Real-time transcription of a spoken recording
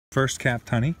First capped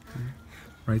honey,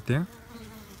 right there.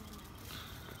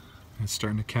 It's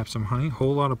starting to cap some honey.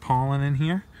 Whole lot of pollen in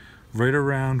here, right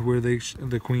around where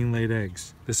the queen laid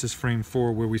eggs. This is frame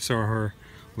 4 where we saw her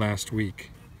last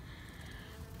week.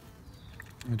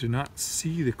 I do not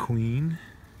see the queen,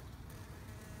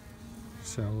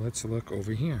 so let's look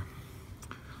over here.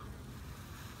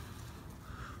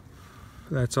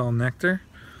 That's all nectar.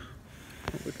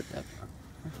 Look at that.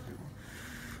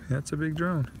 That's a big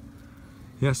drone.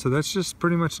 Yeah, so that's just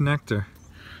pretty much nectar.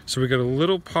 So we got a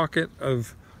little pocket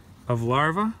of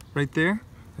larva right there.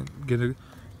 Get it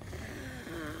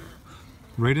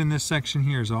right in this section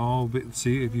here is all.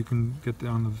 See if you can get that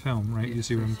on the film, right? You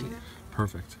see what I'm doing?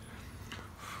 Perfect.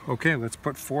 Okay, let's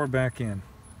put 4 back in.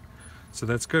 So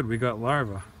that's good. We got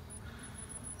larva.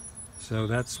 So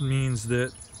that means that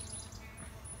it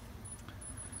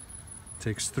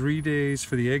takes 3 days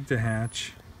for the egg to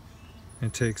hatch.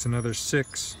 It takes another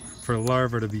 6 for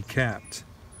larva to be capped.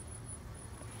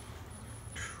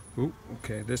 Ooh,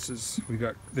 okay, this is,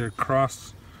 they're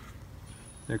cross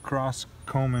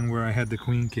combing where I had the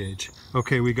queen cage.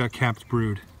 Okay, we got capped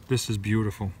brood. This is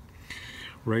beautiful.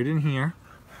 Right in here,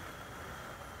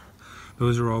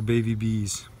 those are all baby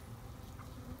bees.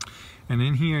 And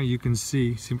in here you can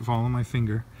see follow my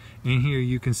finger, in here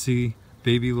you can see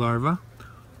baby larvae.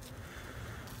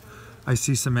 I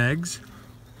see some eggs.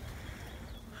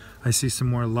 I see some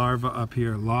more larvae up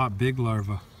here, big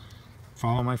larvae.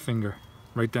 Follow my finger,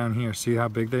 right down here. See how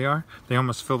big they are? They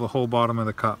almost fill the whole bottom of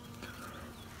the cup.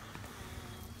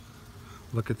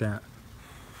 Look at that.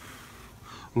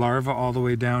 Larvae all the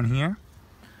way down here.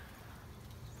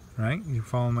 Right, you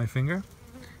follow my finger.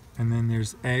 And then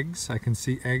there's eggs. I can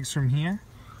see eggs from here.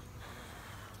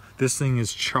 This thing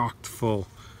is chocked full.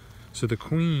 So the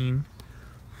queen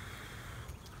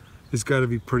has got to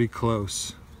be pretty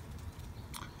close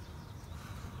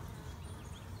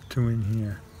to in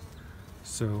here.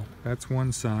 So that's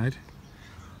one side.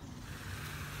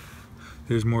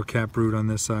 There's more cap brood on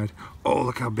this side. Oh,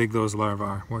 look how big those larvae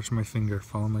are. Watch my finger.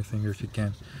 Follow my finger if you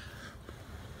can.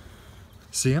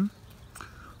 See them?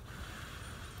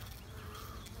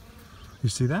 You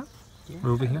see that? Yeah,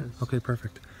 over here? Okay,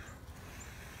 perfect.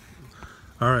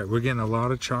 All right, we're getting a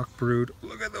lot of chalk brood.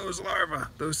 Look at those larvae.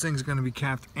 Those things are going to be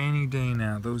capped any day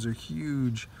now. Those are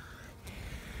huge.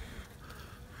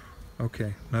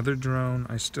 Okay, another drone.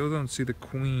 I still don't see the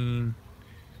queen.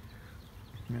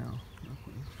 No, no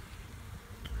queen.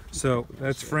 So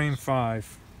that's frame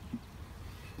 5.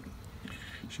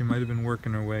 She might have been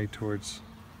working her way towards.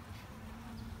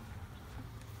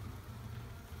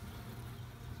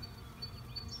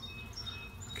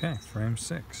 Okay, frame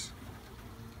 6.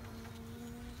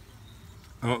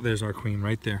 Oh, there's our queen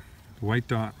right there. The white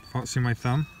dot. Oh, see my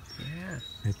thumb? Yeah.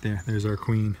 Right there. There's our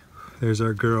queen. There's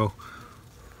our girl.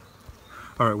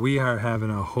 All right, we are having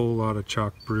a whole lot of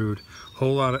chalk brood.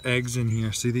 Whole lot of eggs in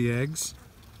here. See the eggs?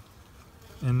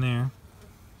 In there.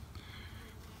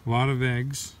 A lot of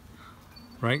eggs.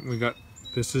 Right? We got,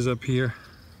 this is up here.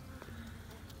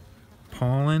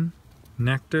 Pollen,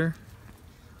 nectar.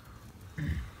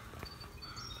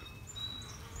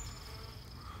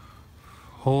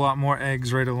 Whole lot more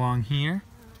eggs right along here.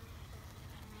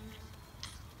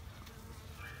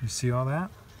 You see all that?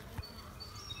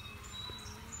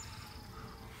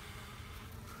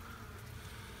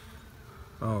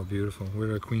 Oh, beautiful. Where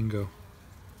did our queen go?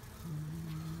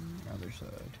 Other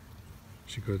side.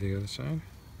 She go to the other side?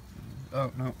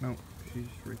 Oh, no, no. She's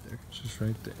right there. She's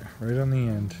right there. Right on the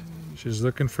end. She's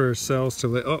looking for cells to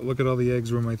lay. Oh, look at all the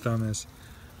eggs where my thumb is.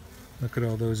 Look at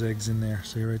all those eggs in there.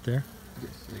 See right there?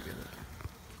 Yes, I get it.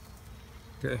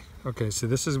 Okay. Okay, so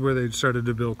this is where they started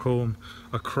to build comb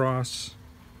across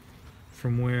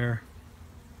from where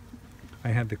I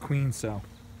had the queen cell.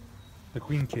 The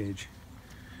queen cage.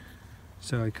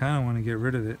 So I kind of want to get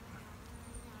rid of it.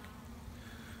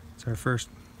 It's our first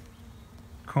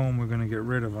comb we're going to get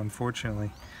rid of,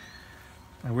 unfortunately.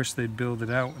 I wish they'd build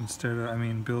it out instead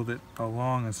of, build it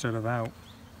along instead of out.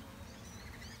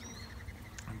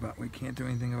 But we can't do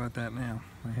anything about that now.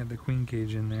 I had the queen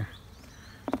cage in there.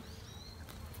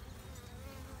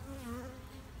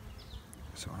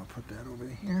 So I'll put that over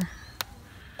here.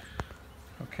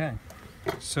 Okay,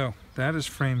 so that is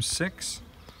frame 6.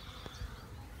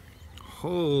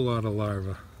 Whole lot of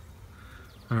larvae.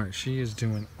 All right, she is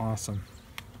doing awesome.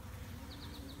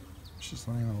 She's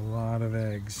laying a lot of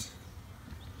eggs.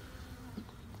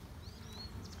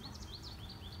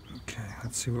 Okay,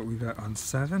 let's see what we got on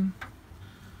 7.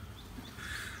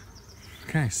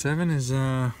 Okay, 7 is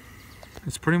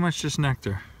it's pretty much just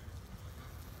nectar.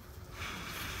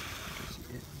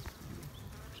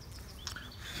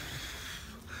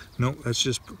 Nope, that's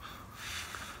just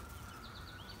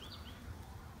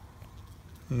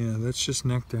Yeah, that's just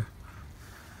nectar.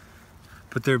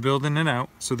 But they're building it out,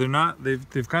 so they're not.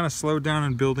 They've kind of slowed down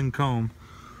in building comb.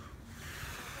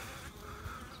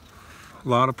 A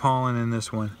lot of pollen in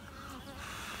this one.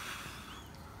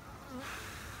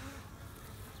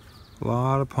 A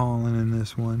lot of pollen in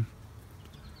this one.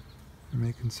 They're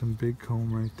making some big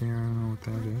comb right there. I don't know what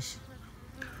that is.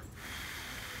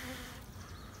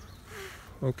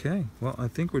 Okay, well, I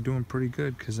think we're doing pretty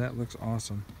good because that looks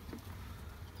awesome.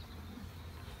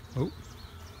 Oh.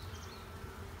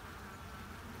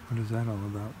 What is that all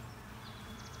about?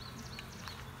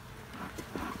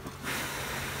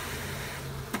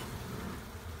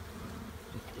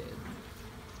 It's dead.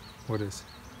 What is?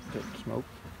 Don't smoke.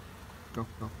 Go,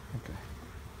 go. Okay.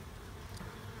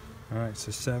 Alright,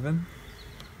 so 7.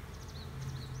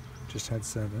 Just had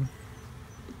 7.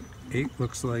 8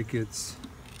 looks like it's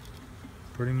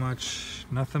pretty much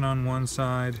nothing on one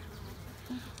side.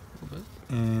 A little bit.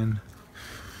 And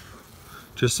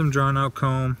just some drawn out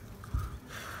comb.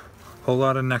 Whole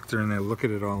lot of nectar in there. Look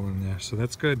at it all in there. So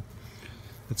that's good.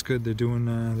 That's good. They're doing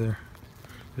they're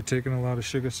taking a lot of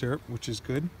sugar syrup, which is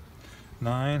good.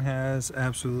 9 has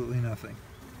absolutely nothing.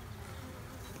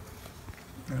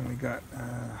 And we got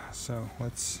so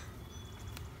let's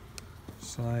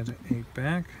slide 8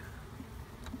 back.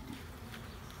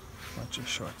 Watch your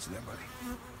shorts there,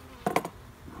 buddy.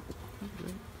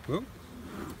 Okay. Whoop.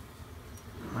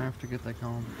 I have to get that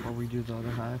comb before we do the other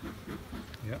hive.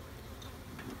 Yep.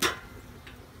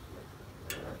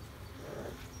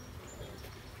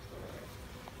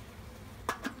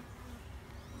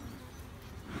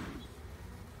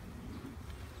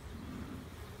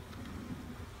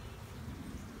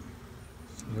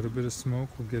 A little bit of smoke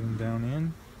will get them down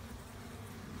in.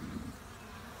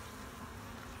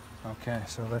 Okay,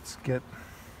 so let's get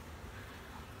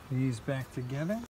these back together.